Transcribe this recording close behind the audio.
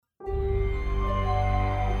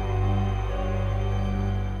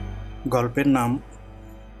গল্পের নাম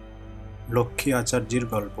লক্ষ্মী আচার্যির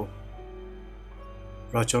গল্প।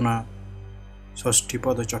 রচনা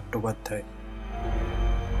ষষ্ঠীপদ চট্টোপাধ্যায়।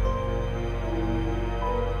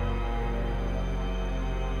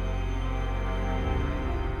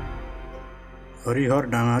 হরিহর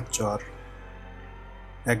ডাঙার চর।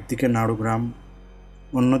 একদিকে নাড়ুগ্রাম,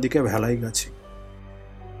 অন্যদিকে ভেলাইগাছি,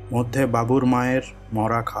 মধ্যে বাবুর মায়ের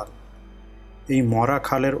মরা খাল। এই মরা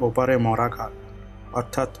খালের ওপারে মরা খাল,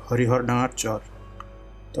 অর্থাৎ হরিহর ডাঙার চর।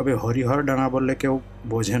 তবে হরিহর ডাঙা বললে কেউ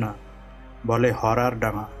বোঝে না, বলে হরার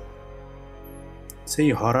ডাঙা। সেই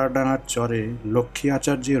হরার ডাঙার চরে লক্ষ্মী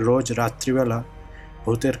আচার্য রোজ রাত্রিবেলা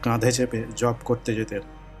ভূতের কাঁধে চেপে জপ করতে যেতেন,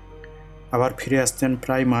 আবার ফিরে আসতেন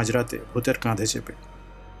প্রায় মাঝরাতে ভূতের কাঁধে চেপে।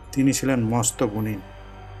 তিনি ছিলেন মস্ত গুণিন।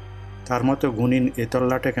 তার মতো গুণিন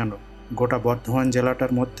এতল্লাটে কেন, গোটা বর্ধমান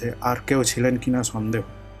জেলাটার মধ্যে আর কেউ ছিলেন কিনা সন্দেহ।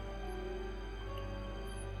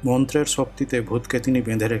 মন্ত্রের শক্তিতে ভূতকে তিনি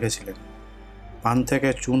বেঁধে রেখেছিলেন। পান থেকে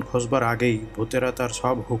চুন খসবার আগেই ভূতেরা তার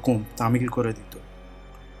সব হুকুম তামিল করে দিত।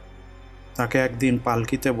 তাকে একদিন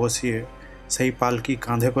পালকিতে বসিয়ে সেই পালকি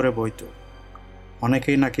কাঁধে করে বইত।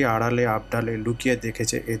 অনেকেই নাকি আড়ালে আবডালে লুকিয়ে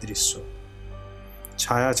দেখেছে এ দৃশ্য।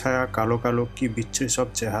 ছায়া ছায়া কালো কালো কি বিচ্ছিরি সব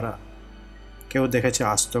চেহারা। কেউ দেখেছে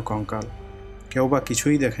আস্ত কঙ্কাল, কেউ বা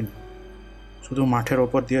কিছুই দেখেনি, শুধু মাঠের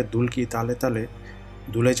ওপর দিয়ে দুলকি তালে তালে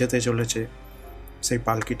দুলে যেতে চলেছে সেই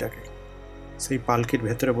পালকিটাকে। সেই পালকির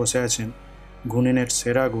ভেতরে বসে আছেন গুণিনের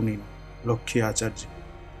সেরা গুণিন লক্ষ্মী আচার্য।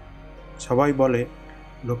 সবাই বলে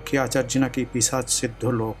লক্ষ্মী আচার্য নাকি পিশাচ সিদ্ধ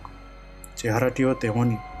লোক। চেহারাটিও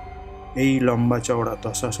তেমনই, এই লম্বা চওড়া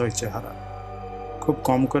দশাশয় চেহারা। খুব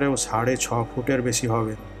কম করেও 6.5 ফুটের বেশি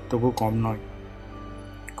হবে, তবু কম নয়।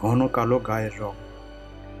 ঘন কালো গায়ের রং,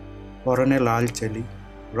 পরনে লাল চেলি,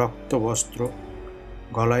 রক্ত বস্ত্র,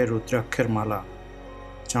 গলায় রুদ্রাক্ষের মালা,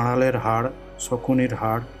 চাঁড়ালের হাড়, শকুনির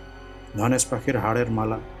হাড়, ধনেশ পাখির হাড়ের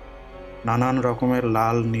মালা, নানান রকমের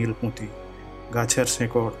লাল নীল পুঁতি, গাছের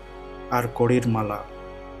শেকড় আর কড়ির মালা,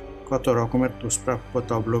 কত রকমের দুষ্প্রাপ্য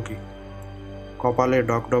তবলকি, কপালে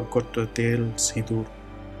ডগডগ করত তেল সিঁদুর,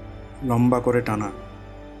 লম্বা করে টানা,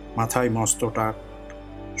 মাথায় মস্ত টাক,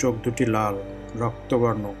 চোখ দুটি লাল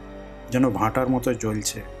রক্তবর্ণ, যেন ভাঁটার মতো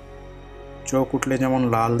জ্বলছে। চোখ উঠলে যেমন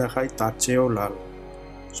লাল দেখায় তার চেয়েও লাল।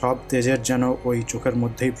 সব তেজের যেন ওই চোখের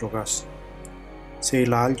মধ্যেই প্রকাশ। সেই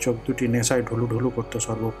লাল চোখ দুটি নেশায় ঢুলুঢুলু করত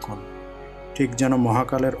সর্বক্ষণ, ঠিক যেন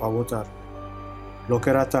মহাকালের অবতার।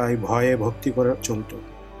 লোকেরা তাই ভয়ে ভক্তি করে চলত,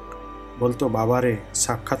 বলতো বাবারে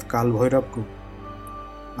সাক্ষাৎ কাল ভৈরব গো।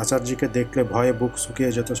 আচার্যকে দেখলে ভয়ে বুক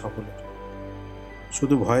শুকিয়ে যেত সকলের।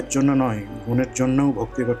 শুধু ভয়ের জন্য নয়, গুণের জন্যও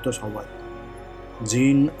ভক্তি করত সবাই।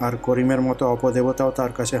 জিন আর করিমের মতো অপদেবতাও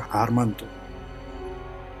তার কাছে হার মানত,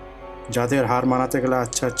 যাদের হার মানাতে গেলে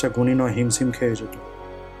আচ্ছা আচ্ছা গুণিনও হিমশিম খেয়ে যেত।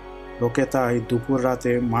 লোকে তাই দুপুর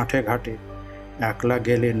রাতে মাঠে ঘাটে একলা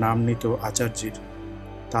গেলে নাম নিত আচার্যের।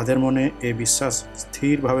 তাদের মনে এ বিশ্বাস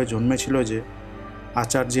স্থিরভাবে জন্মেছিল যে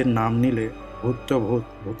আচার্যের নাম নিলে ভূত তো ভূত,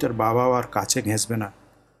 ভূতের বাবাও আর কাছে ঘেঁষবে না।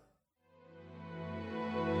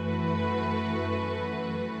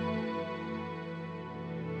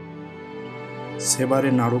 সেবারে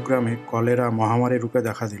নাড়ুগ্রামে কলেরা মহামারী রূপে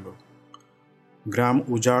দেখা দিল। গ্রাম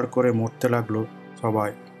উজাড় করে মরতে লাগলো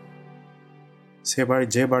সবাই।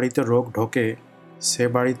 যে বাড়িতে রোগ ঢোকে সে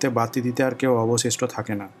বাড়িতে বাতি দিতে আর কেউ অবশিষ্ট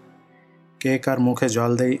থাকে না। কে কার মুখে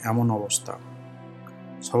জল দেয় এমন অবস্থা।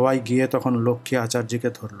 সবাই গিয়ে তখন লক্ষ্মী আচার্যকে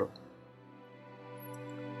ধরল।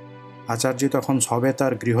 আচার্য তখন সবে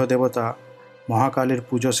তার গৃহদেবতা মহাকালীর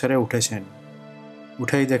পুজো সেরে উঠেছেন।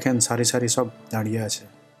 উঠেই দেখেন সারি সারি সব দাঁড়িয়ে আছে।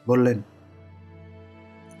 বললেন,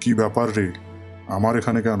 কি ব্যাপার রে, আমার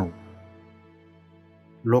এখানে কেন?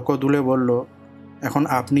 লোকদুলে বলল, এখন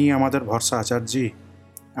আপনিই আমাদের ভরসা আচার্যি।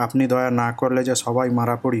 আপনি দয়া না করলে যে সবাই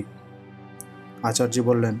মারা পড়ি। আচার্য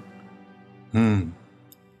বললেন,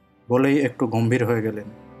 বলেই একটু গম্ভীর হয়ে গেলেন।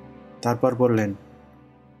 তারপর বললেন,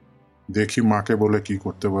 দেখি মাকে বলে কি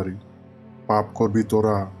করতে পারি। পাপ করবি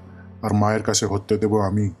তোরা, আর মায়ের কাছে হতে দেব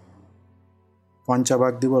আমি?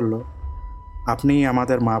 পঞ্চাবাগদি বলল, আপনিই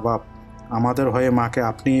আমাদের মা বাপ, আমাদের হয়ে মাকে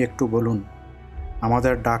আপনিই একটু বলুন।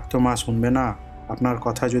 আমাদের ডাক তো মা শুনবে না, আপনার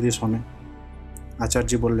কথা যদি শোনে।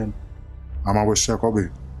 আচার্য বললেন, অমাবস্যা কবে?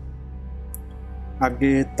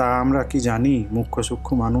 আগে তা আমরা কি জানি, মুখ্য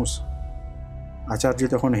সূক্ষ্ম মানুষ। আচার্য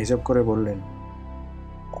তখন হিসেব করে বললেন,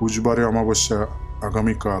 কুচবারে অমাবস্যা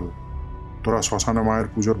আগামীকাল। তোরা শ্মশানে মায়ের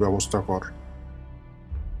পুজোর ব্যবস্থা কর।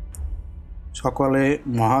 সকলে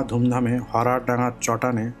মহা ধুমধামে হরার ডাঙার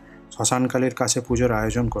চটানে শ্মশানকালীর কাছে পুজোর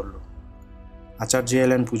আয়োজন করল। আচার্য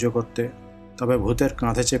এলেন পুজো করতে, তবে ভূতের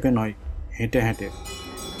কাঁধে চেপে নয়, হেঁটে হেঁটে।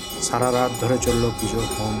 সারা রাত ধরে চলল পুজো,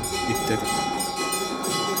 হোম ইত্যাদি।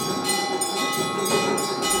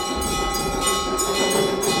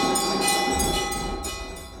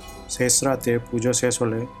 শেষ রাতে পুজো শেষ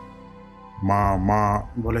হলে মা মা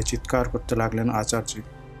বলে চিৎকার করতে লাগলেন আচার্য।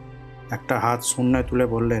 একটা হাত শূন্যে তুলে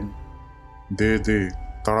বললেন, দে দে,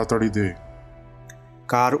 তাড়াতাড়ি দে।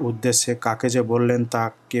 কার উদ্দেশ্যে কাকে যে বললেন তা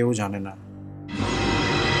কেউ জানে না।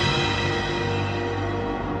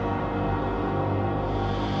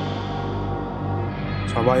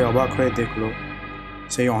 সবাই অবাক হয়ে দেখল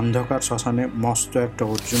সেই অন্ধকার শ্মশানে মস্ত একটা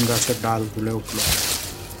অর্জুন গাছের ডাল তুলে উঠল।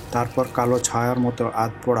 তারপর কালো ছায়ার মতো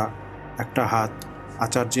আধ পোড়া একটা হাত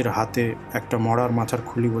আচার্যের হাতে একটা মরার মাথার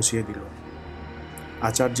খুলি বসিয়ে দিল।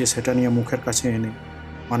 আচার্য সেটা নিয়ে মুখের কাছে এনে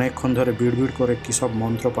অনেকক্ষণ ধরে বিড়বিড় করে কী সব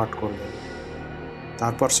মন্ত্র পাঠ করলেন।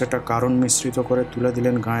 তারপর সেটা কারণ মিশ্রিত করে তুলে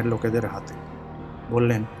দিলেন গাঁয়ের লোকেদের হাতে।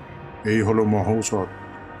 বললেন, এই হলো মহৌষধ,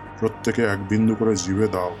 প্রত্যেকে এক বিন্দু করে জিভে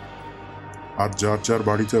দাও। আর যার যার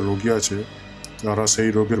বাড়িতে রোগী আছে তারা সেই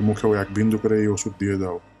রোগের মুখেও এক বিন্দু করে এই ওষুধ দিয়ে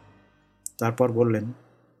দাও। তারপর বললেন,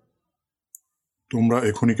 তোমরা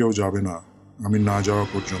এখনই কেউ যাবে না আমি না যাওয়া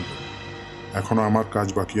পর্যন্ত, এখনো আমার কাজ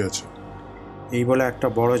বাকি আছে। এই বলে একটা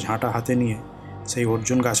বড় ঝাঁটা হাতে নিয়ে সেই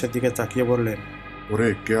অর্জুন গাছের দিকে তাকিয়ে বললেন, ওরে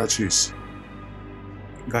কে আছিস?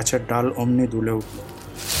 গাছের ডাল অমনি দুলে উঠল।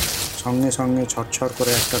 সঙ্গে সঙ্গে ছটছট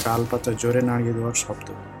করে একটা ডাল পাতা জোরে নাড়িয়ে দেওয়ার শব্দ।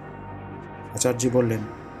 আচার্য বললেন,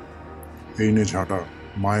 এই নে ঝাঁটা,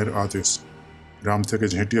 মায়ের আদেশ, গ্রাম থেকে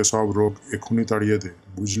ঝেঁটিয়ে সব রোগ এক্ষুনি তাড়িয়ে দে,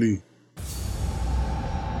 বুঝলি?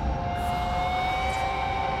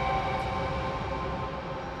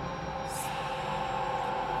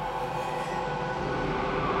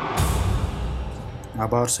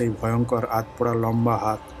 আবার সেই ভয়ঙ্কর আধপোড়া লম্বা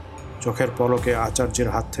হাত চোখের পলকে আচার্যের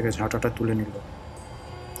হাত থেকে ঝাঁটাটা তুলে নিল।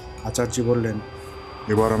 আচার্য বললেন,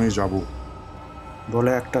 এবার আমি যাব।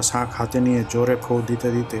 বলে একটা শাঁখ হাতে নিয়ে জোরে ফৌ দিতে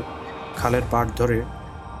দিতে খালের পাড় ধরে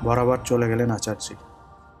বরাবর চলে গেলেন আচার্য।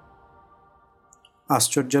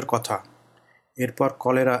 আশ্চর্যের কথা, এরপর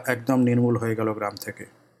কলেরা একদম নির্মূল হয়ে গেল গ্রাম থেকে।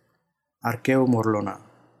 আর কেউ মরল না,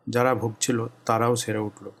 যারা ভুগছিল তারাও সেরে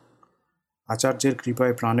উঠল। আচার্যের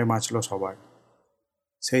কৃপায় প্রাণে বাঁচল সবাই।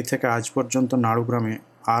 সেই থেকে আজ পর্যন্ত নাড়ুগ্রামে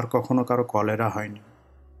আর কখনো কারো কলেরা হয়নি।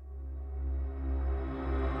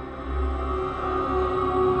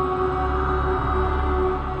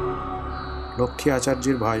 লক্ষ্মী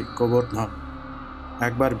আচার্যের ভাই গোবর্ধন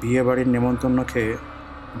একবার বিয়ে বাড়ির নেমন্তন্ন খেয়ে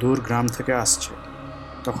দূর গ্রাম থেকে আসছে।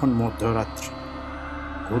 তখন মধ্যরাত্রি,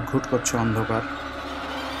 ঘুটঘুট করছে অন্ধকার।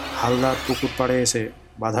 হালদার পুকুর পাড়ে এসে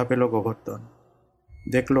বাধা পেল গোবর্ধন।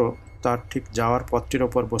 দেখল তার ঠিক যাওয়ার পথটির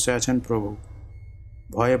ওপর বসে আছেন প্রভু।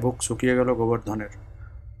 ভয়ে বুক শুকিয়ে গেল গোবর্ধনের।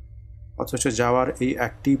 অথচ যাওয়ার এই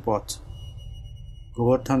একটিই পথ।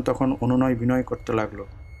 গোবর্ধন তখন অনুনয় বিনয় করতে লাগলো,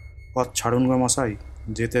 পথ ছাড়ুন গো মশাই,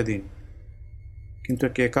 যেতে দিন। কিন্তু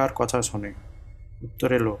কে কার কথা শোনে? উত্তর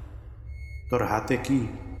এলো, তোর হাতে কি?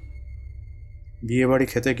 বিয়ে বাড়ি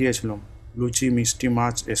খেতে গিয়েছিলাম, লুচি মিষ্টি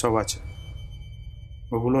মাছ এসব আছে,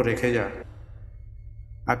 ওগুলো রেখে যা।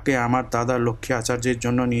 আগে আমার দাদা লক্ষ্মী আচার্যের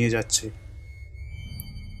জন্য নিয়ে যাচ্ছে।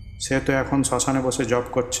 সে তো এখন শ্মশানে বসে জব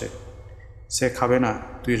করছে, সে খাবে না,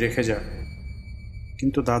 তুই রেখে যা।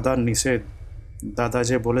 কিন্তু দাদার নিষেধ। দাদা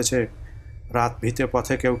যে বলেছে রাত ভিতে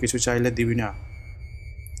পথে কেউ কিছু চাইলে দিবি না।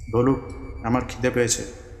 বলুক আমার খিদে পেয়েছে,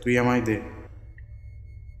 তুই আমায় দে।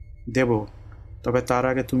 দেব, তবে তার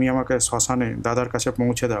আগে তুমি আমাকে শ্মশানে দাদার কাছে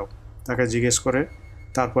পৌঁছে দাও, তাকে জিজ্ঞেস করে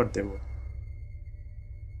তারপর দেব।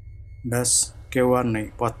 ব্যাস, কেউ আর নেই,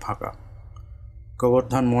 পথ ফাঁকা।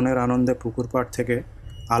 গোবর্ধন মনের আনন্দে পুকুর পাড় থেকে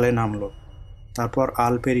আলে নামলো। তারপর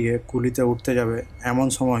আল পেরিয়ে কুলিতে উঠতে যাবে এমন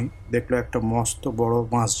সময় দেখলো একটা মস্ত বড়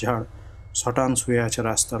বাঁশঝাড় শটান শুয়ে আছে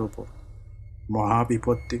রাস্তার উপর। মহা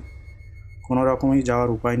বিপত্তি, কোনো রকমই যাওয়ার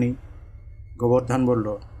উপায় নেই। গোবর্ধন বলল,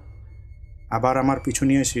 আবার আমার পিছু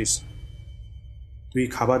নিয়েছিস? তুই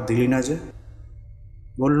খাবার দিলি না যে?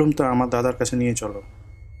 বললুম তো আমার দাদার কাছে নিয়ে চলো।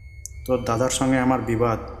 তোর দাদার সঙ্গে আমার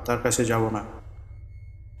বিবাদ, তার কাছে যাব না।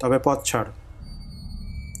 তবে পথ ছাড়।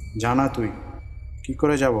 জানা তুই কি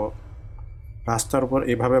করে যাব? রাস্তার উপর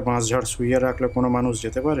এভাবে বাঁশঝাড় শুইয়ে রাখলে কোনো মানুষ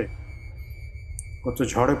যেতে পারে? ও তো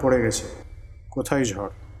ঝড়ে পড়ে গেছে। কোথায়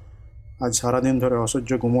ঝড়? আজ সারাদিন ধরে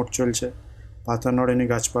অসহ্য গুমট চলছে, পাতা নড়েনি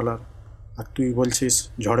গাছপালার, আর তুই বলছিস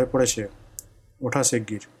ঝড়ে পড়েছে। ওঠা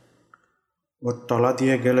শিগগির, ওর তলা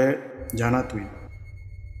দিয়ে গেলে জানা তুই।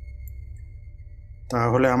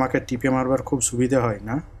 তাহলে আমাকে টিপে মারবার খুব সুবিধে হয়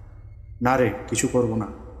না? না রে, কিছু করব না।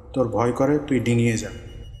 তোর ভয় করে তুই ডিঙিয়ে যা।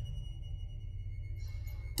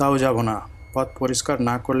 তাও যাব না, পথ পরিষ্কার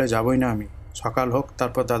না করলে যাবই না আমি। সকাল হোক,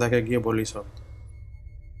 তারপর দাদাকে গিয়ে বলি সব।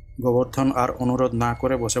 গোবর্ধন আর অনুরোধ না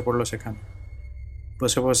করে বসে পড়ল সেখানে।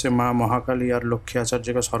 বসে বসে মা মহাকালী আর লক্ষ্মী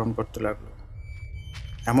আচার্যকে স্মরণ করতে লাগলো।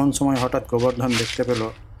 এমন সময় হঠাৎ গোবর্ধন দেখতে পেল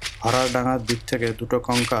হরার ডাঙার দিক থেকে দুটো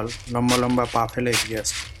কঙ্কাল লম্বা লম্বা পা ফেলে এগিয়ে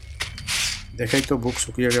আসে। দেখেই তো বুক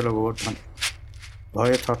শুকিয়ে গেল গোবর্ধন।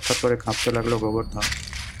 ভয়ে থরথর করে কাঁপতে লাগলো গোবর্ধন।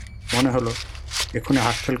 মনে হলো এক্ষুনি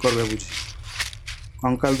হাতফেল করবে বুঝি।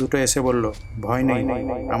 কঙ্কাল দুটো এসে বলল, ভয় নেই,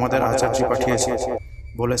 আমাদের আচার্য পাঠিয়েছে,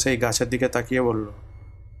 বলে সেই গাছের দিকে তাকিয়ে বলল,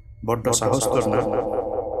 বড্ড সাহস তোর না?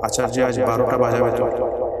 আচার্য আজ 12টা বাজাবে তো,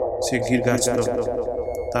 শিগগির গাছ তো,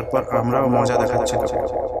 তারপর আমরাও মজা দেখাচ্ছি তোকে।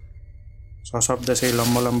 সশব্দে সেই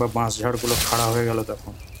লম্বা লম্বা বাঁশ ঝাড়গুলো খাড়া হয়ে গেল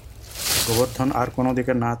তখন। গোবর্ধন আর কোনো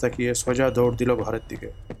দিকে না তাকিয়ে সোজা দৌড় দিল ঘরের দিকে।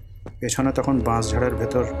 পেছনে তখন বাঁশ ঝাড়ের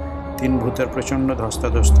ভেতর 3 ভূতের প্রচণ্ড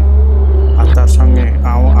ধস্তাধস্তি, আর তার সঙ্গে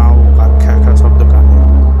আও আও আর খ্যা খ্যা শব্দ কানে।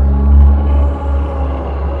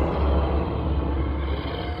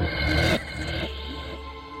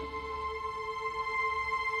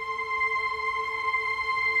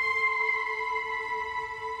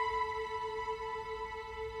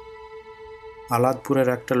 আলাদপুরের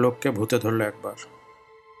একটা লোককে ভূতে ধরলো একবার।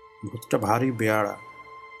 ভূতটা ভারী বেয়াড়া,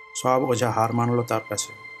 সব ওঝা হার মানলো তার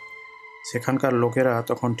কাছে। সেখানকার লোকেরা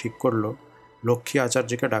তখন ঠিক করলো লক্ষ্মী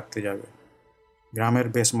আচার্যকে ডাকতে যাবে। গ্রামের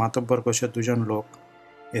বেশ মাতব্বর কোষের 2 জন লোক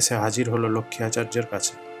এসে হাজির হলো লক্ষ্মী আচার্যের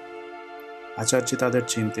কাছে। আচার্য তাদের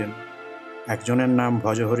চিনতেন। একজনের নাম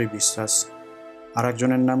ভজহরি বিশ্বাস, আর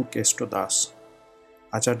একজনের নাম কেষ্ট দাস।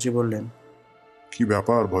 আচার্য বললেন, কি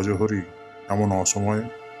ব্যাপার ভজহরি, এমন অসময়ে?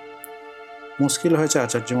 মুশকিল হয়েছে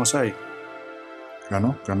আচার্য মশাই। কেন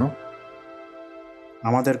কেন?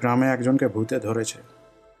 আমাদের গ্রামে একজনকে ভূতে ধরেছে।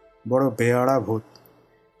 বড় বেয়াড়া ভূত,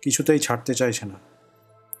 কিছুতেই ছাড়তে চাইছে না।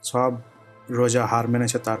 সব রোজা হার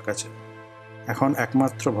মেনেছে তার কাছে। এখন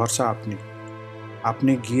একমাত্র ভরসা আপনি।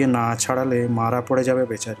 আপনি গিয়ে না ছাড়ালে মারা পড়ে যাবে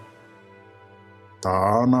বেচারি। তা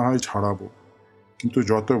না হয় ছাড়াবো, কিন্তু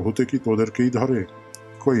যত ভূতে কি তোদেরকেই ধরে?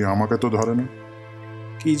 কই আমাকে তো ধরে না।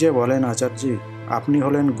 কি যে বলেন আচার্য, আপনি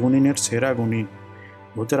হলেন গুণিনের সেরা গুণিন।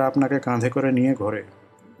 ভূতেরা আপনাকে কাঁধে করে নিয়ে ঘোরে,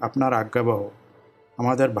 আপনার আজ্ঞাবহ।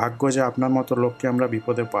 আমাদের ভাগ্য যে আপনার মতো লোককে আমরা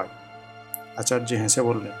বিপদে পাই। আচার্য হেসে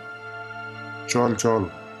বললেন, চল চল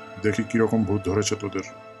দেখি কিরকম ভূত ধরেছে তোদের।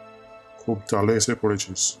 খুব চালে এসে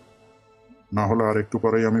পড়েছিস, না হলে আর একটু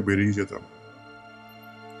পরেই আমি বেরিয়ে যেতাম।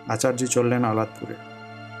 আচার্য চললেন আলাদপুরে।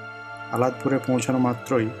 আলাদপুরে পৌঁছানো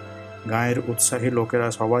মাত্রই গাঁয়ের উৎসাহী লোকেরা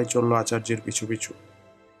সবাই চলল আচার্যের পিছু পিছু।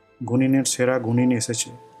 গুণিনের সেরা গুণিন এসেছে,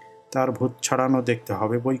 তার ভূত ছাড়ানো দেখতে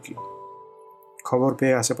হবে বই কি। খবর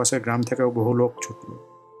পেয়ে আশেপাশের গ্রাম থেকেও বহু লোক ছুটল।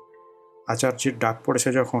 আচার্যের ডাক পড়েছে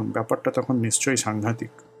যখন, ব্যাপারটা তখন নিশ্চয়ই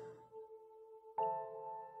সাংঘাতিক।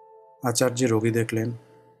 আচার্য রোগী দেখলেন।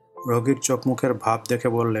 রোগীর চোখ মুখের ভাব দেখে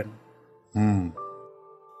বললেন,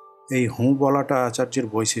 এই বলাটা আচার্যের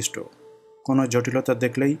বৈশিষ্ট্য। কোনো জটিলতা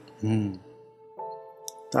দেখলেই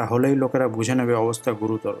তাহলেই লোকেরা বুঝে নেবে অবস্থা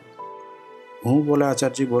গুরুতর। বলে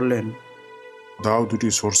আচার্য বললেন, দাও 2টি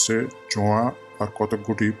সর্ষে, চোঁয়া আর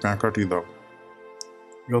কতকগুটি প্যাঁকাটি দাও।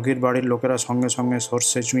 রোগীর বাড়ির লোকেরা সঙ্গে সঙ্গে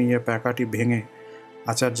সর্ষে চুইয়ে প্যাঁকাটি ভেঙে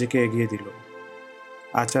আচার্যকে এগিয়ে দিল।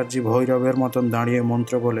 আচার্য ভৈরবের মতন দাঁড়িয়ে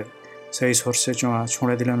মন্ত্র বলে সেই সর্ষে চোঁয়া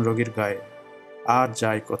ছুঁড়ে দিলেন রোগীর গায়ে। আর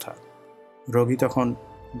যায় কথা। রোগী তখন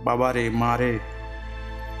বাবা রে মা রে।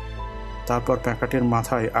 তারপর প্যাঁকাটির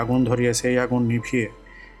মাথায় আগুন ধরিয়ে সেই আগুন নিভিয়ে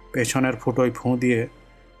পেছনের ফুটোয় ফুঁ দিয়ে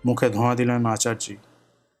মুখে ধোঁয়া দিলেন আচার্য।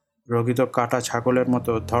 রোগী তো কাটা ছাগলের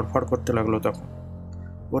মতো ধড়ফড় করতে লাগলো তখন।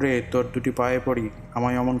 ওরে তোর 2টি পায়ে পড়ি,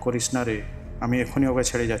 আমায় অমন করিস না রে, আমি এখনই ওকে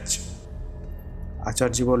ছেড়ে যাচ্ছি।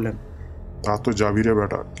 আচার্য বললেন, তা তো যাবি রে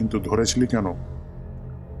বেটা, কিন্তু ধরেছিলি কেন?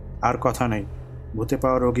 আর কথা নেই। ভূতে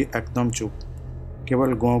পাওয়া রোগী একদম চুপ, কেবল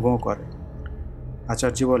গোঁ গোঁ করে।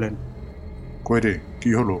 আচার্য বলেন, কই রে, কি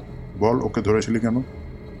হলো বল, ওকে ধরেছিলি কেন?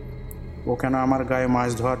 ও কেন আমার গায়ে মাছ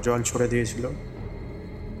ধোয়ার জল ছড়ে দিয়েছিল?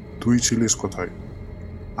 তুই ছিলিস কোথায়?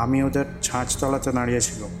 আমি ওদের ছাঁচতলাতে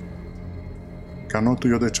দাঁড়িয়েছিলাম। কেন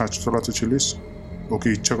তুই ওদের ছাঁচতলাতে ছিলিস? ওকে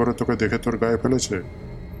ইচ্ছা করে তোকে দেখে তোর গায়ে ফেলেছে?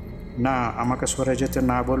 না, আমাকে সরে যেতে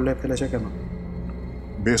না বললে ফেলেছে কেন?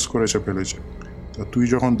 বেশ করেছে, ফেলেছে। তা তুই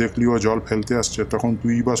যখন দেখলি ও জল ফেলতে আসছে, তখন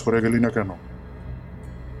তুই বা সরে গেলি না কেন?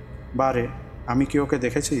 বারে, আমি কি ওকে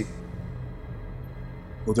দেখেছি?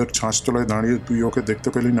 ওদের ছাঁচতলায় দাঁড়িয়ে তুই ওকে দেখতে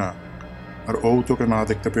পেলি না, আর ও তোকে না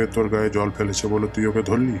দেখতে পেয়ে তোর গায়ে জল ফেলেছে বলে তুই ওকে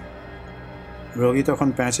ধরলি? রোগী তখন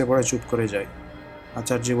প্যাঁচে পড়ে চুপ করে যায়।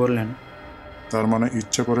 আচার্য বললেন, তার মানে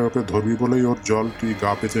ইচ্ছা করে ওকে ধরবি বলেই ওর জল তুই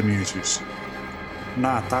গা পেতে নিয়েছিস?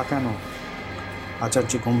 না, তা কেন?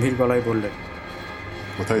 আচার্য গম্ভীর গলায় বললেন,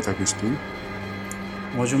 কোথায় থাকিস তুই?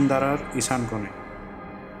 মজুমদারার ঈশান কোণে।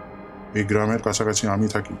 এই গ্রামের কাছাকাছি আমি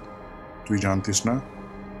থাকি, তুই জানতিস না?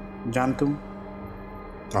 জানতুম।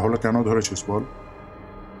 তাহলে কেন ধরেছিস বল?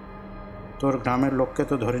 তোর গ্রামের লোককে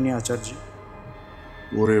তো ধরেনি আচার্য।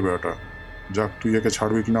 ওরে বেটা, যাক, তুই একে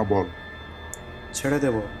ছাড়বি কিনা বল। ছেড়ে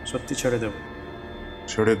দেব, সত্যি ছেড়ে দেব।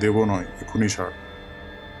 ছেড়ে দেব নয়, এখনই ছাড়।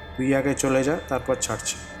 তুই আগে চলে যা, তারপর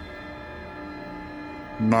ছাড়ছি।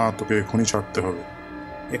 না, তোকে এখনই ছাড়তে হবে।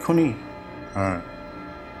 এখনই? হ্যাঁ।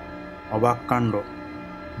 অবাক কাণ্ড!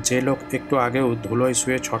 যে লোক একটু আগেও ধুলোয়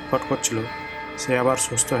শুয়ে ছটফট করছিল, সে আবার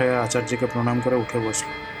সুস্থ হয়ে আচার্যকে প্রণাম করে উঠে বসল।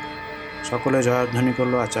 সকলে জয়ধ্বনি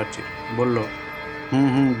করল আচার্যের। বলল, হুম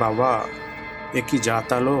হুম বাবা, এ কি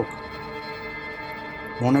জাতা লোক!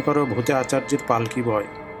 মনে করো ভূতে আচার্যের পালকি বয়।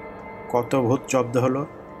 কত ভূত জব্দ হলো,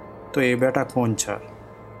 তো এ বেটা কোন ছাড়!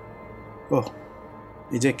 ওহ,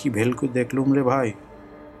 এই যে কি ভেলকু দেখলুম রে ভাই,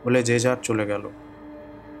 বলে যে যার চলে গেল।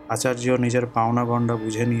 আচার্য নিজের পাওনা গণ্ডা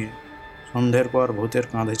বুঝে নিয়ে সন্ধ্যের পর ভূতের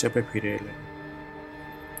কাঁধে চেপে ফিরে এলেন।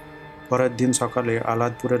 পরের দিন সকালে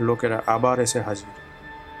আলাদপুরের লোকেরা আবার এসে হাজির।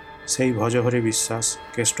 সেই ভজহরি বিশ্বাস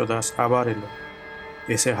কেষ্টদাস আবার এলো,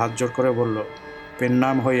 এসে হাত জোড় করে বলল,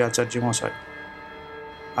 পেন্নাম হই আচার্য মশাই।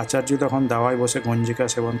 আচার্য তখন দাওয়ায় বসে গঞ্জিকা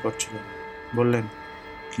সেবন করছিলেন। বললেন,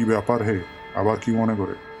 কি ব্যাপার হে, আবার কি মনে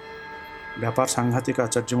করে? ব্যাপার সাংঘাতিক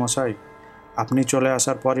আচার্য মশাই, আপনি চলে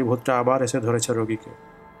আসার পরই ভূতটা আবার এসে ধরেছে রোগীকে।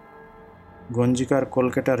 গঞ্জিকার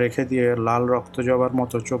কলকেটা রেখে দিয়ে লাল রক্ত জবার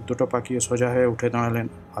মতো চোখ দুটো পাকিয়ে সোজা হয়ে উঠে দাঁড়ালেন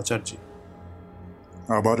আচার্য।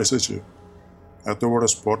 আবার এসেছে? এত বড়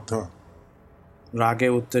স্পর্ধা! রাগে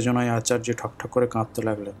উত্তেজনায় আচার্য ঠকঠক করে কাঁদতে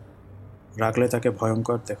লাগলেন। রাগলে তাকে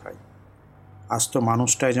ভয়ঙ্কর দেখায়। আস্ত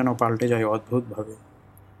মানুষটাই যেন পাল্টে যায় অদ্ভুতভাবে।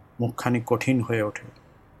 মুখখানি কঠিন হয়ে ওঠে,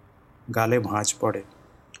 গালে ভাঁজ পড়ে,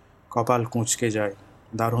 কপাল কুঁচকে যায়,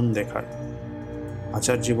 দারুণ দেখায়।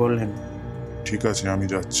 আচার্য বললেন, ঠিক আছে, আমি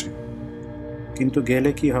যাচ্ছি। কিন্তু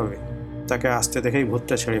গেলে কি হবে? তাকে আসতে দেখেই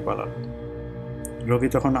ভূতটা ছেড়ে পালাল। রোগী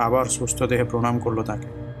তখন আবার সুস্থ দেহে প্রণাম করলো তাকে।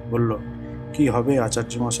 বলল, কি হবে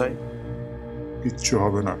আচার্য মশাই? কিচ্ছু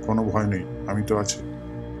হবে না, কোনো ভয় নেই, আমি তো আছি।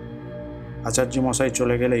 আচার্য মশাই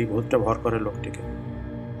চলে গেলেই ভূতটা ভর করে লোকটিকে,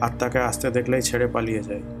 আর তাকে আসতে দেখলেই ছেড়ে পালিয়ে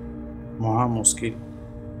যায়। মহা মুশকিল।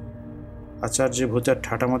 আচার্য ভূতের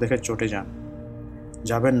ঠাটামো দেখে চটে যান।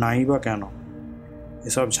 যাবেন নাই বা কেন?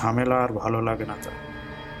 এসব ঝামেলা আর ভালো লাগে না তার।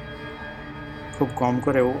 খুব কম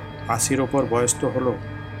করেও 80-র ওপর বয়স তো হলো।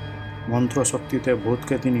 মন্ত্রশক্তিতে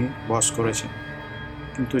ভূতকে তিনি বশ করেছেন,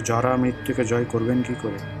 কিন্তু জরা মৃত্যুকে জয় করবেন কি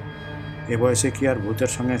করে? এ বয়সে কি আর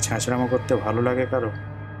ভূতের সঙ্গে ছ্যাঁচড়ামো করতে ভালো লাগে কারো?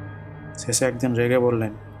 শেষে একদিন রেগে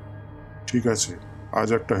বললেন, ঠিক আছে, আজ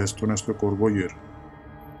একটা হেস্তনেস্ত করবই এর।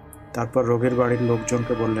 তারপর রোগীর বাড়ির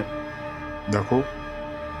লোকজনকে বললেন, দেখো,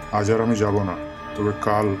 আজ আর আমি যাব না, তবে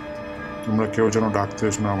কাল তোমরা কেউ যেন ডাকতে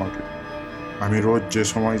এসো না আমাকে। আমি রোজ যে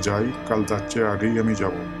সময় যাই, কাল তার চেয়ে আগেই আমি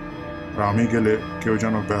যাব। আর আমি গেলে কেউ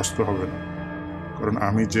যেন ব্যস্ত হবে না, কারণ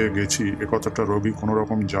আমি যে গেছি এ কথাটা রোগী কোনো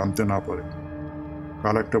রকম জানতে না পারে।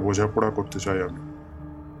 কাল একটা বোঝাপড়া করতে চাই আমি।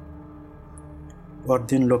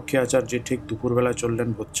 পরদিন লক্ষ্মী আচার্য ঠিক দুপুরবেলা চললেন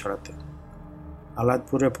ভূত ছাড়াতে।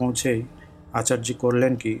 আলাদপুরে পৌঁছেই আচার্য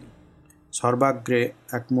করলেন কি, সর্বাগ্রে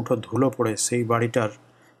এক মুঠো ধুলো পড়ে সেই বাড়িটার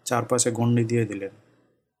চারপাশে গণ্ডি দিয়ে দিলেন।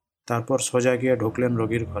 তারপর সোজা গিয়ে ঢুকলেন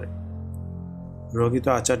রোগীর ঘরে। রোগী তো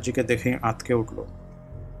আচার্যকে দেখেই আঁতকে উঠল।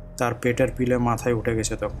 তার পেটের পিলে মাথায় উঠে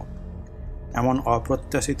গেছে তখন। এমন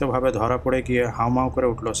অপ্রত্যাশিতভাবে ধরা পড়ে গিয়ে হাউমাউ করে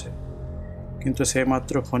উঠল সে। কিন্তু সে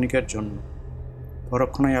মাত্র ক্ষণিকের জন্য,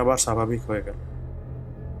 পরক্ষণেই আবার স্বাভাবিক হয়ে গেল।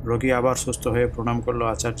 রোগী আবার সুস্থ হয়ে প্রণাম করলো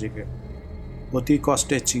আচার্যকে। অতি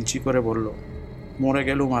কষ্টে চিঁচি করে বলল, মরে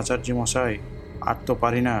গেলুম আচার্য মশাই, আর তো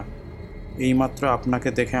পারি না। এইমাত্র আপনাকে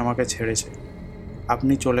দেখে আমাকে ছেড়েছে,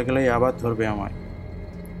 আপনি চলে গেলেই আবার ধরবে আমায়।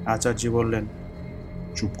 আচার্য বললেন,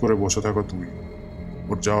 চুপ করে বসে থাকো তুমি।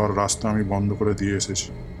 ওর যাওয়ার রাস্তা আমি বন্ধ করে দিয়ে এসেছি,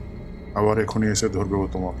 আবার এখনই এসে ধরবে ও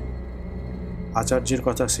তোমাকে। আচার্যের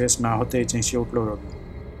কথা শেষ না হতেই চেঁচিয়ে উঠল রোগী।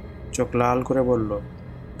 চোখ লাল করে বলল,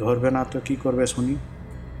 ধরবে না তো কি করবে শুনি?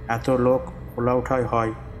 এত লোক ওলা উঠায়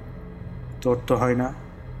হয়, তোর তো হয় না?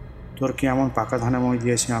 তোর কি এমন পাকা ধানে মই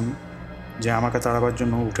দিয়েছি আমি যে আমাকে তাড়াবার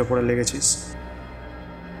জন্য উঠে পড়ে লেগেছিস?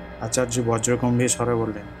 আচার্য বজ্রগম্ভীর স্বরে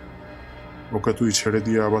বললেন, ওকে তুই ছেড়ে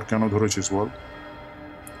দিয়ে আবার কেন ধরেছিস বল?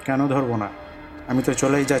 কেন ধরবো না? আমি তো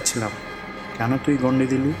চলেই যাচ্ছিলাম, কেন তুই গণ্ডি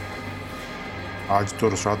দিলি? আজ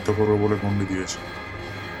তোর শ্রাদ্ধ করবো বলে গণ্ডি দিয়েছে।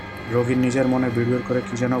 রোগীর নিজের মনে বিড়বিড় করে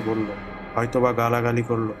কি যেন বলল, হয়তো বা গালাগালি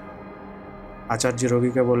করলো। আচার্য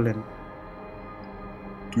রোগীকে বললেন,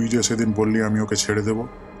 তুই যে সেদিন বললি আমি ওকে ছেড়ে দেব,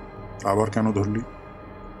 আবার কেন ধরলি?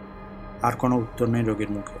 আর কোনো উত্তর নেই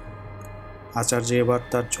রোগীর মুখে। আচার্য এবার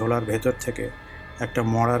তার ঝোলার ভেতর থেকে একটা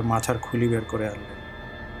মড়ার মাথার খুলি বের করে আনলেন।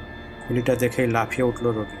 খুলিটা দেখেই লাফিয়ে উঠল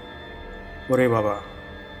রোগী। ওরে বাবা,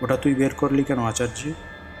 ওটা তুই বের করলি কেন আচার্য?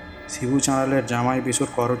 শিবু চাঁড়ালের জামাই বিশুর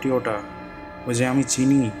করটি ওটা, ও যে আমি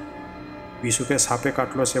চিনি। বিশুকে সাপে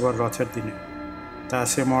কাটলো সেবার রথের দিনে, তা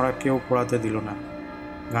সে মরা কেউ পোড়াতে দিল না।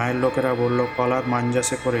 গাঁয়ের লোকেরা বলল, কলার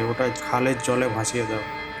মাঞ্জাসে করে ওটা খালের জলে ভাসিয়ে দাও।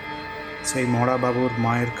 সেই মরা বাবুর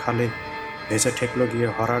মায়ের খালে ভেসে ঠেকলো গিয়ে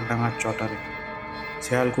হরার ডাঙার চটারে।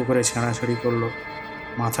 শেয়াল কুকুরে ছেঁড়াছড়ি করলো।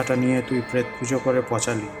 মাথাটা নিয়ে তুই প্রেত পুজো করে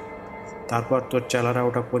পচালি, তারপর তোর চেলারা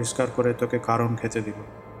ওটা পরিষ্কার করে তোকে কারণ খেতে দিল।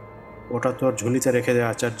 ওটা তোর ঝুলিতে রেখে দে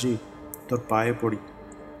আচার্যি, তোর পায়ে পড়ি।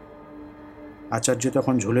 আচার্য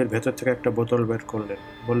তখন ঝুলির ভেতর থেকে একটা বোতল বের করলেন,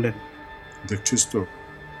 বললেন, দেখছিস তো,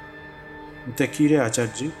 ওতে কী রে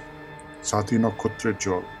আচার্যি? সাথী নক্ষত্রের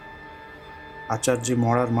জল। আচার্যি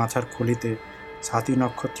মরার মাথার খুলিতে সাথী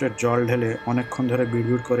নক্ষত্রের জল ঢেলে অনেকক্ষণ ধরে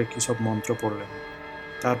বিড়বিড় করে কী সব মন্ত্র পড়লেন।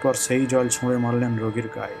 তারপর সেই জল ছুঁড়ে মারলেন রোগীর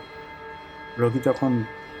গায়ে। রোগী তখন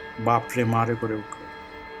বাপরে মারে করে উঠল।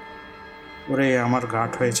 ওরে আমার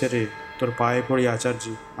গাঁট হয়েছে রে, তোর পায়ে পড়ি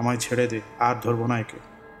আচার্যি, আমায় ছেড়ে দে, আর ধরবো না একে।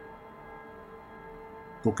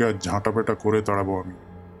 তোকে আর ঝাঁটা পেটা করে তাড়াবো আমি।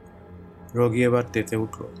 রোগী এবার তেতে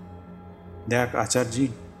উঠল। দেখ আচার্যি,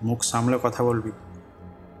 মুখ সামলে কথা বলবি।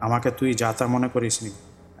 আমাকে তুই যাতা মনে করিস নি।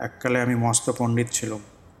 এককালে আমি মস্ত পণ্ডিত ছিলাম,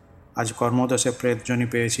 আজ কর্মদোষে প্রেতজনি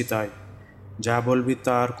পেয়েছি, তাই যা বলবি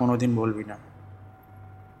তা আর কোনোদিন বলবি না।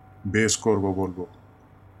 বেশ করব, বলবো।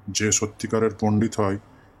 যে সত্যিকারের পণ্ডিত হয়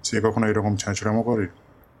সে কখনো এরকম ছ্যাঁচড়ামো করে?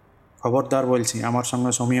 খবরদার বলছি, আমার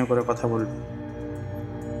সঙ্গে সমীহ করে কথা বলবি।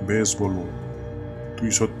 বেশ বলবো। তুই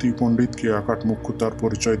সত্যিই পণ্ডিত কি আকাট মুখ্য তার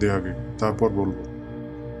পরিচয় দে আগে, তারপর বলবো।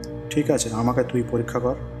 ঠিক আছে, আমাকে তুই পরীক্ষা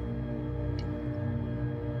কর।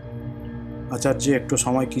 আচার্য একটু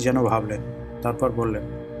সময় কি যেন ভাবলেন, তারপর বললেন,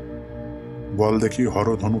 বল দেখি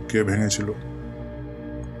হরধনুক কে ভেঙেছিল?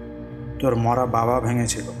 তোর মরা বাবা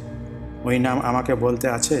ভেঙেছিল। ওই নাম আমাকে বলতে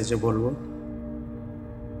আছে যে বলবো?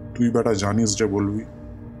 তুই বেটা জানিস যে বলবি।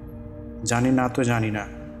 জানি না তো জানি না,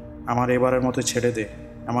 আমার এবারের মতো ছেড়ে দে,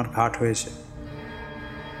 আমার ঘাট হয়েছে।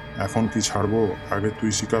 এখন কি ছাড়বো? আগে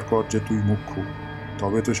তুই স্বীকার কর যে তুই মুখ্য,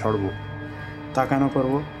 তবে তো ছাড়বো। তা কেন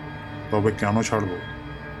করবো? তবে কেন ছাড়বো?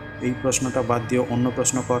 এই প্রশ্নটা বাদ দিয়ে অন্য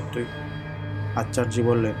প্রশ্ন কর তুই। আচার্য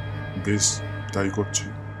বললেন, বেশ, তাই করছি।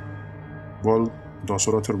 বল,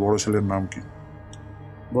 দশরথের বড় ছেলের নাম কি?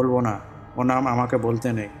 বলবো না, ও নাম আমাকে বলতে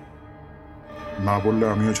নেই। না বললে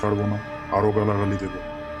আমিও ছাড়বো না, আরও গালাগালি দেবো।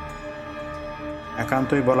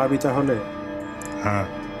 একান্তই বলাবি তাহলে? হ্যাঁ।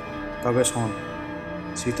 তবে শোন,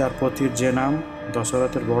 সীতার পতির যে নাম,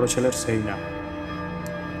 দশরথের বড় ছেলের সেই নাম।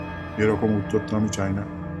 এরকম উত্তর তো আমি চাই না।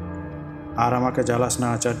 আর আমাকে জ্বালাস না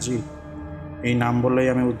আচার্যি, এই নাম বললেই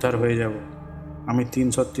আমি উদ্ধার হয়ে যাব। আমি 3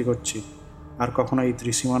 সত্যি করছি, আর কখনো এই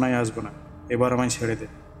ত্রিসীমানায় আসবো না। এবার আমায় ছেড়ে দে।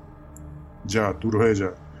 যা, দূর হয়ে যা।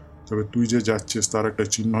 তবে তুই যে যাচ্ছিস তার একটা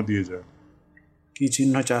চিহ্ন দিয়ে যা। কি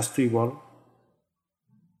চিহ্ন চাস তুই বল?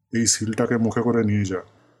 এই সিলটাকে মুখে করে নিয়ে যা।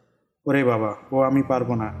 ওরে বাবা, ও আমি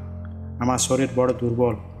পারবো না, আমার শরীর বড়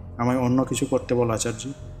দুর্বল, আমায় অন্য কিছু করতে বল আচার্য।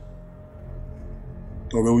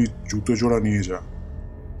 তবে ওই জুতো জোড়া নিয়ে যা।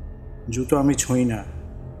 জুতো আমি ছুঁই না।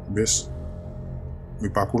 বেশ, ওই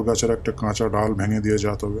পাকুড় গাছের একটা কাঁচা ডাল ভেঙে দিয়ে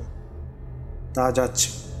যা তবে। তা যাচ্ছে,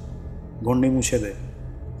 গণ্ডি মুছে দে।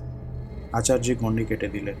 আচার্য গণ্ডি কেটে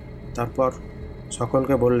দিলেন। তারপর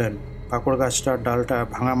সকলকে বললেন, পাকুড় গাছটার ডালটা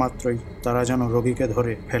ভাঙা মাত্রই তারা যেন রোগীকে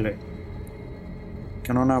ধরে ফেলে।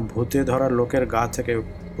 কেননা ভূতে ধরা লোকের গা থেকে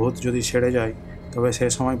ভূত যদি ছেড়ে যায়, তবে সে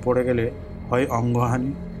সময় পড়ে গেলে হয়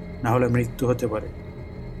অঙ্গহানি, না হলে মৃত্যু হতে পারে।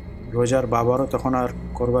 রোজার বাবারও তখন আর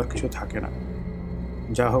করবার কিছু থাকে না।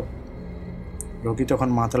 যা হোক, রোগী তখন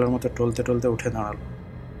মাতালের মতো টলতে টলতে উঠে দাঁড়ালো।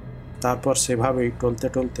 তারপর সেভাবেই টলতে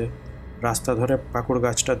টলতে রাস্তা ধরে পাকুড়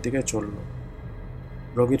গাছটার দিকে চলল।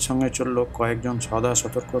 রোগীর সঙ্গে চলল কয়েকজন সদা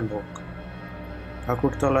সতর্ক লোক।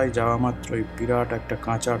 ঠাকুরতলায় যাওয়া মাত্রই বিরাট একটা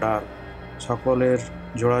কাঁচা ডাল সকলের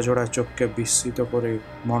জোড়া জোড়া চোখকে বিস্মিত করে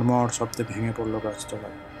মড়মড় শব্দে ভেঙে পড়ল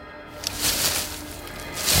গাছতলায়।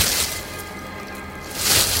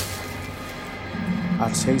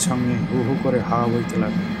 আর সেই সঙ্গে হু হু করে হাওয়া বইতে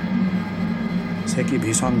লাগলো। সে কি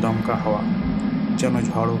ভীষণ দমকা হাওয়া, যেন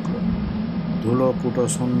ঝড় উঠল। ধুলো কুটো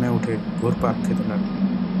শূন্যে উঠে ঘুরপাক খেতে লাগলো।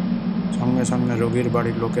 সঙ্গে সঙ্গে রোগীর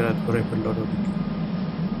বাড়ির লোকেরা ধরে ফেলল রোগীকে।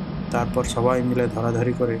 তারপর সবাই মিলে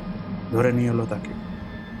ধরাধরি করে ধরে নিয়ে এলো তাকে।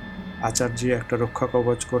 আচার্য একটা রক্ষা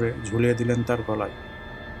কবচ করে ঝুলিয়ে দিলেন তার গলায়।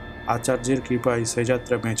 আচার্যের কৃপায় সে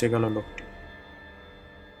যাত্রা বেঁচে গেল লোকটি।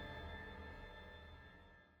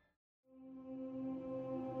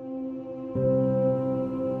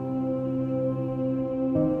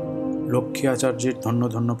 লক্ষ্মী আচার্যের ধন্য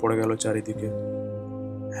ধন্য পড়ে গেল চারিদিকে।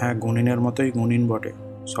 হ্যাঁ, গুণিনের মতোই গুণিন বটে,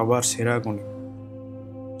 সবার সেরা গুণী।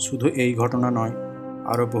 শুধু এই ঘটনা নয়,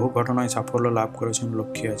 আরও বহু ঘটনায় সাফল্য লাভ করেছেন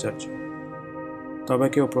লক্ষ্মী আচার্য। তবে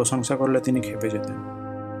কেউ প্রশংসা করলে তিনি ক্ষেপে যেতেন,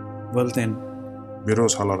 বলতেন, বেরো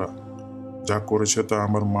শালারা, যা করেছে তা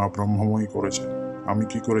আমার মা ব্রহ্মময়ী করেছে, আমি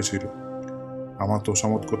কি করেছি রে? আমার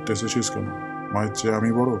তোষামত করতে এসেছিস কেন? মায়ের চেয়ে আমি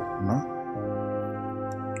বড় না?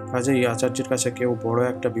 কাজেই আচার্যের কাছে কেউ বড়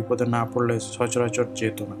একটা বিপদে না পড়লে সচরাচর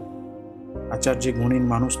যেত না। আচার্য গুণিন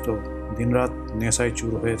মানুষ তো, দিনরাত নেশায়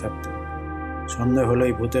চুর হয়ে থাকতেন। সন্ধে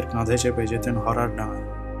হলেই ভূতের কাঁধে চেপে যেতেন হরার ডাঙায়।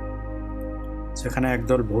 সেখানে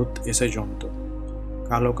একদল ভূত এসে জমত।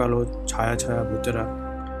 কালো কালো ছায়া ছায়া ভূতেরা,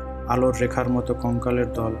 আলোর রেখার মতো কঙ্কালের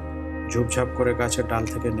দল ঝুপঝাপ করে গাছের ডাল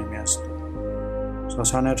থেকে নেমে আসত।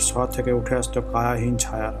 শ্মশানের থেকে উঠে আসতো কায়াহীন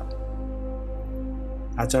ছায়ারা।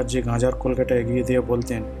 আচার্য গাঁজার কলকাটা এগিয়ে দিয়ে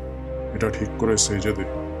বলতেন, এটা ঠিক করে সেজে দে।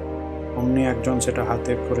 অমনি একজন সেটা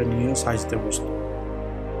হাতে করে নিয়ে সাজতে বসত।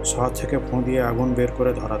 থেকে ফোঁ দিয়ে আগুন বের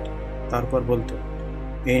করে ধরাতো। তারপর বলতো,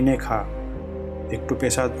 এই নে খা, একটু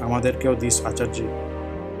পেশাদ আমাদেরকেও দিস আচার্য।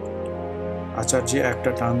 আচার্য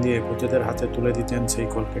একটা টান দিয়ে ভূতেদের হাতে তুলে দিতেন সেই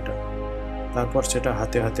কলকেটা। তারপর সেটা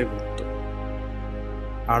হাতে হাতে ঘুরত।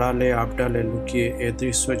 আড়ালে আবডালে লুকিয়ে এ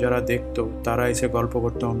দৃশ্য যারা দেখত তারা এসে গল্প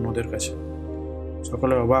করতো অন্যদের কাছে।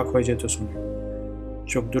 সকলে অবাক হয়ে যেত শুনে,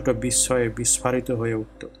 চোখ দুটো বিস্ময়ে বিস্ফারিত হয়ে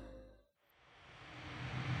উঠত।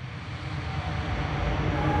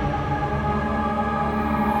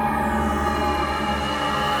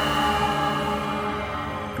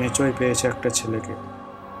 পেঁচোয় পেয়েছে একটা ছেলেকে,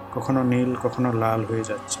 কখনো নীল কখনো লাল হয়ে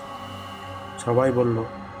যাচ্ছে। সবাই বলল,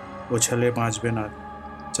 ও ছেলে বাঁচবে না,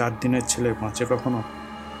 4 দিনের ছেলে বাঁচে কখনো?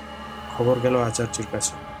 খবর গেল আচার্যের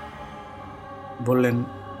কাছে। বললেন,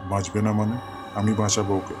 বাঁচবে না মানে? আমি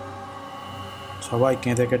বাঁচাবো ওকে। সবাই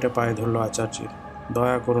কেঁদে কেটে পায়ে ধরল আচার্যের।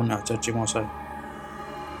 দয়া করুন আচার্য মশাই।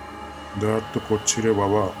 দয়ার তো করছি রে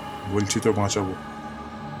বাবা, বলছি তো বাঁচাবো।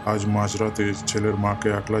 আজ মাঝরাতে ছেলের মাকে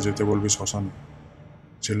একলা যেতে বলবি শ্মশানে।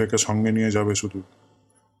 ছেলেকে সঙ্গে নিয়ে যাবে শুধু,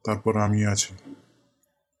 তারপর আমি আছি।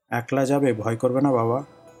 একলা যাবে? ভয় করবে না বাবা?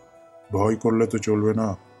 ভয় করলে তো চলবে না,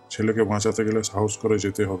 ছেলেকে বাঁচাতে গেলে সাহস করে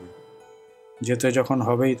যেতে হবে। যেতে যখন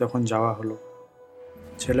হবেই তখন যাওয়া হলো।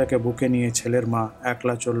 ছেলেকে বুকে নিয়ে ছেলের মা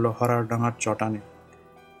একলা চলল হরার ডাঙার চটানে।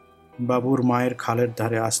 বাবুর মায়ের খালের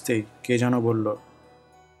ধারে আসতেই কে যেন বলল,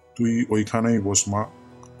 তুই ওইখানেই বস মা,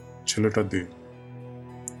 ছেলেটা দে।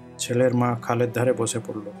 ছেলের মা খালের ধারে বসে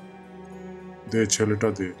পড়ল। দে ছেলেটা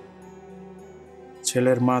দে।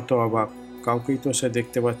 ছেলের মা তো অবাক, কাউকেই তো সে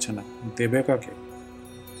দেখতে পাচ্ছে না, দেবে কাকে?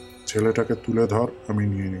 ছেলেটাকে তুলে ধর, আমি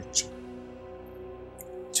নিয়ে নিচ্ছি।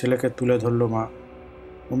 ছেলেকে তুলে ধরল মা।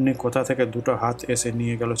 অমনি কোথা থেকে দুটো হাত এসে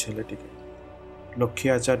নিয়ে গেল ছেলেটিকে। লক্ষ্মী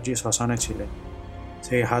আচার্য শ্মশানে ছিলেন।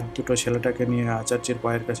 সেই হাত দুটো ছেলেটাকে নিয়ে আচার্যের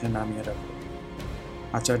পায়ের কাছে নামিয়ে রাখল।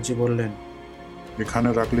 আচার্য বললেন, এখানে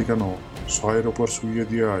রাখলি কেন? শয়ের ওপর শুইয়ে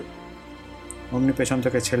দিয়ে আয়। অমনি পেছন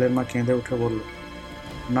থেকে ছেলের মা কেঁদে উঠে বলল,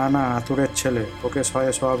 না না, আতুরের ছেলে, ওকে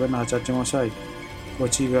শয়ে শোয়াবে না আচার্য মশাই,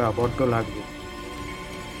 কচি গা, বড্ড লাগবে।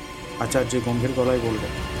 আচার্য গম্ভীর গলায়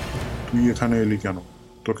বললেন, তুই এখানে এলি কেন?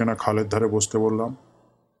 তোকে না খালের ধারে বসতে বললাম?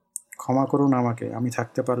 ক্ষমা করুন আমাকে, আমি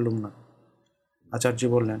থাকতে পারলুম না। আচার্য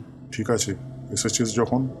বললেন, ঠিক আছে, এসেছিস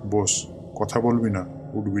যখন বস, কথা বলবি না,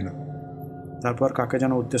 উঠবি না। তারপর কাকে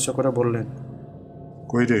যেন উদ্দেশ্য করে বললেন,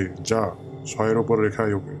 কই রে, যা, শয়ের ওপর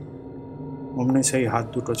রেখায় ওকে। অমনি সেই হাত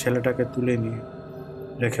দুটো ছেলেটাকে তুলে নিয়ে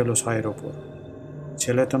রেখেল শয়ের ওপর।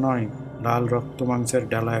 ছেলে তো নয়, লাল রক্ত মাংসের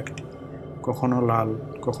ডালা একটি, কখনো লাল,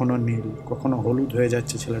 কখনো নীল, কখনো হলুদ হয়ে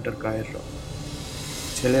যাচ্ছে ছেলেটার গায়ের রং।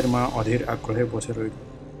 ছেলের মা অধীর আগ্রহে বসে রইল।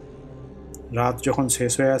 রাত যখন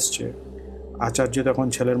শেষ হয়ে আসছে, আচার্য তখন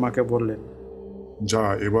ছেলের মাকে বললেন, যা,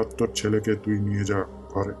 এবার তোর ছেলেকে তুই নিয়ে যা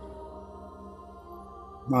ঘরে।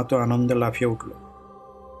 মা তো আনন্দে লাফিয়ে উঠল।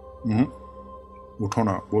 উঠো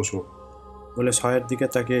না, বসো। বলে শয়ের দিকে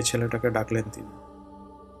তাকিয়ে ছেলেটাকে ডাকলেন তিনি।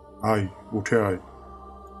 আয়, উঠে আয়।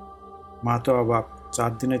 মা তো অবাক,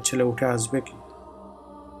 4 দিনের ছেলে উঠে আসবে কি?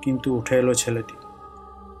 কিন্তু উঠে এলো ছেলেটি।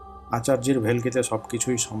 আচার্যের ভেলকিতে সব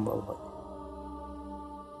কিছুই সম্ভব হয়।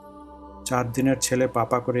 4 দিনের ছেলে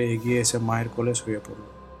পাপা করে এগিয়ে এসে মায়ের কোলে শুয়ে পড়ল।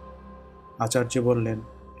 আচার্য বললেন,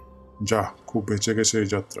 যা, খুব বেঁচে গেছে এই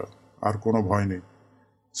যাত্রা, আর কোনো ভয় নেই।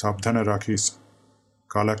 সাবধানে রাখিস,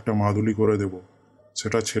 কাল একটা মাদুলি করে দেব,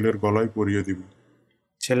 সেটা ছেলের গলায় পরিয়ে দিবি।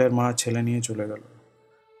 ছেলের মা ছেলে নিয়ে চলে গেল।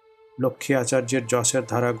 লক্ষ্মী আচার্যের যশের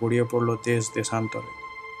ধারা গড়িয়ে পড়ল দেশ দেশান্তরে।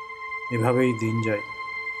 এভাবেই দিন যায়।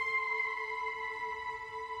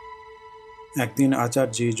 একদিন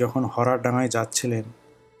আচার্য যখন হরার ডাঙায় যাচ্ছিলেন,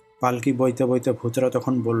 পালকি বইতে বইতে ভূতেরা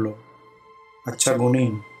তখন বলল, আচ্ছা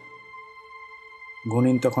গুণিন।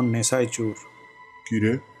 গুণিন তখন নেশায় চুর। কি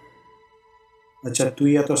রে? আচ্ছা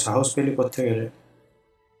তুই এত সাহস পেলি কোত্থেকে রে?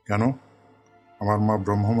 কেন? আমার মা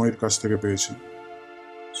ব্রহ্মময়ীর কাছ থেকে পেয়েছি।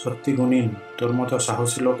 সত্যি গুণিন, তোর মতো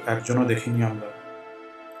সাহসী লোক একজনও দেখিনি আমরা।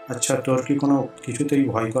 আচ্ছা তোর কি কোনো কিছুতেই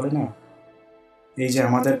ভয় করে না? এই যে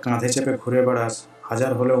আমাদের কাঁধে চেপে ঘুরে বেড়াস,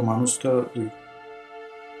 হাজার হলেও মানুষ তো তুই।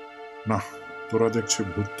 না, তোরা দেখছি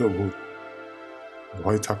ভূত তো ভূত,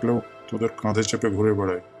 ভয় থাকলেও তোদের কাঁধে চেপে ঘুরে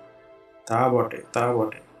বেড়ায়। তা বটে, তা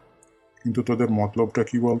বটে। কিন্তু তোদের মতলবটা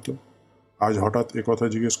কি বলতো? আজ হঠাৎ কথা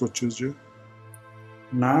জিজ্ঞেস করছিস যে?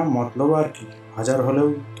 না, মতলব আর কি, হাজার হলেও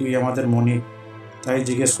তুই আমাদের মনি, তাই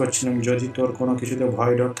জিজ্ঞেস করছিলাম যদি তোর কোনো কিছুতে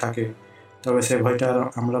ভয় ডর থাকে তবে সে ভয়টা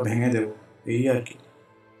আমরা ভেঙে দেব, এই আর কি।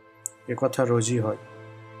 কথা রোজই হয়।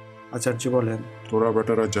 আচার্য বলেন, তোরা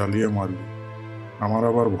বেটারা জ্বালিয়ে মারবি, আমার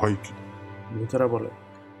আবার ভয় কি? ভূতেরা বলে,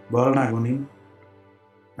 বল না গুনি।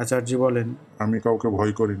 আচার্য বলেন, আমি কাউকে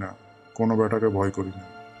ভয় করি না, কোনো বেটাকে ভয় করি না।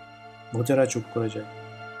 ভূতেরা চুপ করে যায়।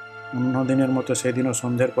 অন্য দিনের মতো সেদিনও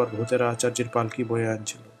সন্ধ্যের পর ভূতেরা আচার্যের পালকি বয়ে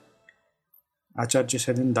আনছিল। আচার্য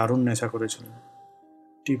সেদিন দারুণ নেশা করেছিলেন।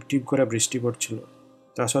 টিপ টিপ করে বৃষ্টি পড়ছিল।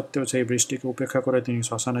 তা সত্ত্বেও সেই বৃষ্টিকে উপেক্ষা করে তিনি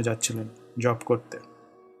শ্মশানে যাচ্ছিলেন জপ করতে।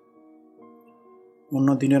 অন্য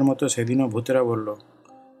দিনের মতো সেদিনও ভূতেরা বলল,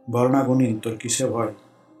 বল না গুনি, তোর কিসে ভয়?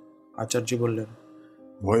 আচার্য বললেন,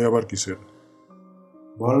 ভয় আবার কিসের?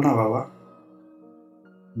 বল না বাবা।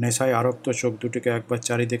 নেশায় আরক্ত চোখ দুটিকে একবার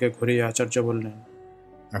চারিদিকে ঘুরিয়ে আচার্য বললেন,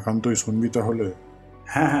 এখন তুই শুনবি তাহলে?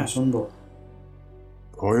 হ্যাঁ হ্যাঁ, শুনবো।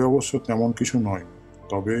 ভয় অবশ্য তেমন কিছু নয়,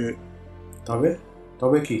 তবে তবে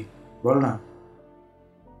তবে কি, বল না।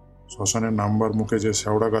 শ্মশানের নাম্বার মুখে যে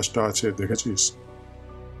শেওড়া গাছটা আছে, দেখেছিস?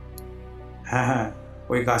 হ্যাঁ হ্যাঁ,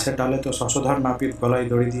 ওই গাছের ডালে তো শশধর নাপিত গলায়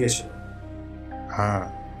দড়ি দিয়েছিল। হ্যাঁ,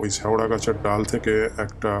 ওই শেওড়া গাছের ডাল থেকে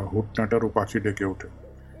একটা হুটনাটারু পাখি ডেকে ওঠে।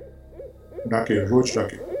 রোজ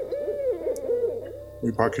ডাকে।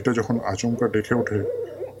 ওই পাখিটা যখন আচমকা ডেকে ওঠে,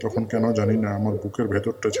 তখন কেন জানি না আমার বুকের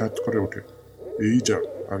ভেতরটা ছ্যাঁচ করে ওঠে। এই যা,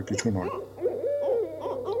 আর কিছু নয়।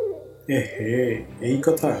 এ হে, এই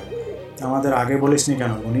কথা আমাদের আগে বলিসনি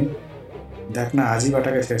কেন গুনি? দেখ না, আজই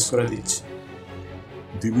বাটাকে শেষ করে দিচ্ছি।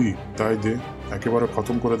 দিবি? তাই দে, একেবারে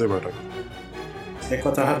খতম করে দে বেটাকে। সে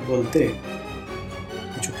কথা আর বলতে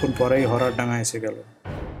কিছুক্ষণ পরেই হরার ডাঙা এসে গেল।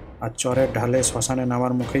 আর চরের ঢালে শ্মশানে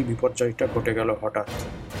নামার মুখেই বিপর্যয়টা ঘটে গেল হঠাৎ।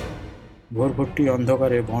 ভোরভুট্টি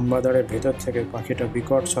অন্ধকারে বনবাদারের ভেতর থেকে পাখিটা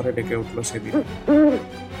বিকট স্বরে ডেকে উঠল সেদিন।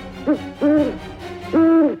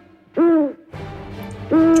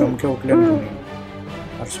 চমকে উঠলেন গুনি,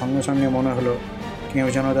 আর সঙ্গে সঙ্গে মনে হলো কেউ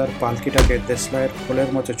যেন তার পালকিটাকে দেশলাইয়ের খোলের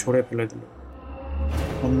মতো ছুঁড়ে ফেলে দিল।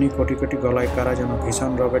 অমনি কোটি কোটি গলায় কারা যেন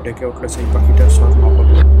ভীষণ রবে ডেকে উঠল সেই পাখিটার স্বর নকল।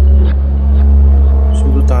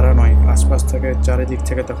 শুধু তারা নয়, আশপাশ থেকে চারিদিক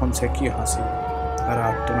থেকে তখন সে কি হাসি আর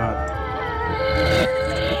আর্তনাদ।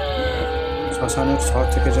 শ্মশানের শহর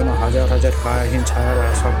থেকে যেন হাজার হাজার কায়াহীন ছায়ারা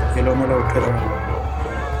সব এলোমেলো উঠে দাঁড়ালো।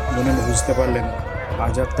 গুনেন বুঝতে পারলেন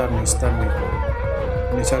আজ আর তার নিস্তার নেই।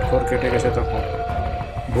 নেশার খোর কেটে গেছে তখন।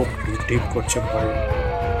 বুক ঢিপ ঢিপ করছে ভয়ে।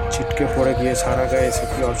 ছিটকে পড়ে গিয়ে সারা গায়ে সে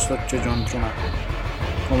কি অসহ্য যন্ত্রণা।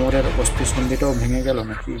 কোমরের অস্থিসন্ধিটাও ভেঙে গেল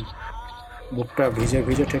নাকি? বুকটা ভিজে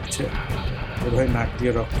ভিজে ঠেকছে, বোধহয় নাক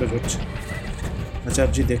দিয়ে রক্ত ঝরছে।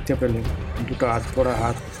 আচার্য দেখতে পেলেন দুটো আধপোড়া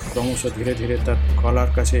হাত ক্রমশ ধীরে ধীরে তার গলার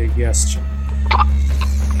কাছে এগিয়ে আসছে।